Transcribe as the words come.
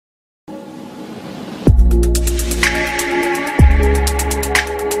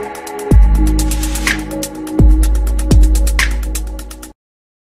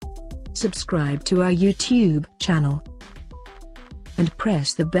subscribe to our YouTube channel and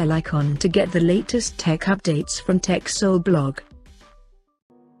press the bell icon to get the latest tech updates from TechSole Blog.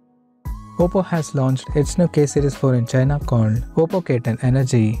 Oppo has launched its new K series phone in China called Oppo K10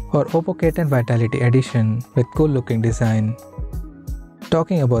 Energy or Oppo K10 Vitality Edition with cool looking design.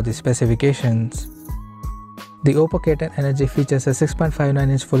 Talking about the specifications, the Oppo K10 Energy features a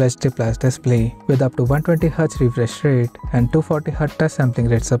 6.59-inch Full HD Plus display with up to 120Hz refresh rate and 240Hz touch sampling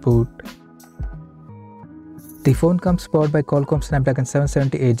rate support. The phone comes powered by Qualcomm Snapdragon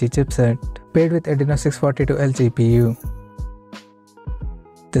 778G chipset paired with Adreno 642L GPU.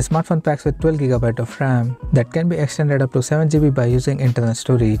 The smartphone packs with 12GB of RAM that can be extended up to 7GB by using internal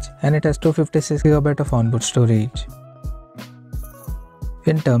storage, and it has 256GB of onboard storage.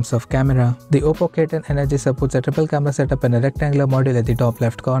 In terms of camera, the Oppo K10 Energy supports a triple camera setup and a rectangular module at the top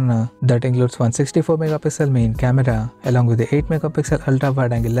left corner that includes one 64MP main camera along with the 8MP ultra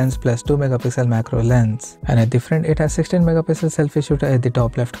wide angle lens plus 2MP macro lens, and at the front it has 16MP selfie shooter at the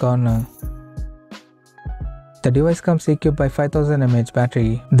top left corner. The device comes equipped by 5000 mAh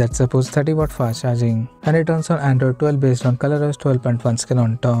battery that supports 30W fast charging, and it runs on Android 12 based on ColorOS 12.1 skin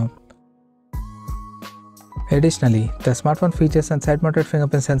on top. Additionally, the smartphone features a side-mounted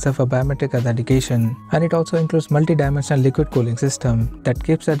fingerprint sensor for biometric authentication, and it also includes multi-dimensional liquid cooling system that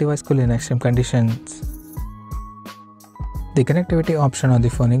keeps the device cool in extreme conditions. The connectivity option on the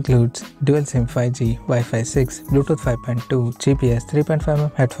phone includes dual SIM 5G, Wi-Fi 6, Bluetooth 5.2, GPS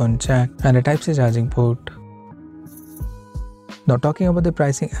 3.5mm headphone jack, and a Type-C charging port. Now talking about the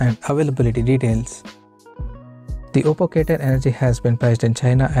pricing and availability details. The Oppo K10 Energy has been priced in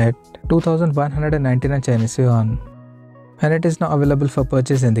China at 2,199 Chinese yuan, and it is now available for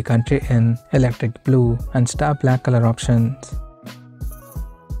purchase in the country in electric blue and star black color options.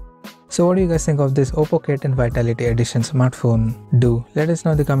 So what do you guys think of this Oppo K10 Vitality Edition smartphone? Do let us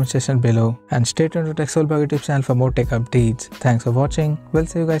know in the comment section below, and stay tuned to TechSole Blog YouTube channel for more tech updates. Thanks for watching. We'll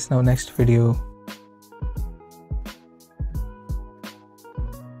see you guys in our next video.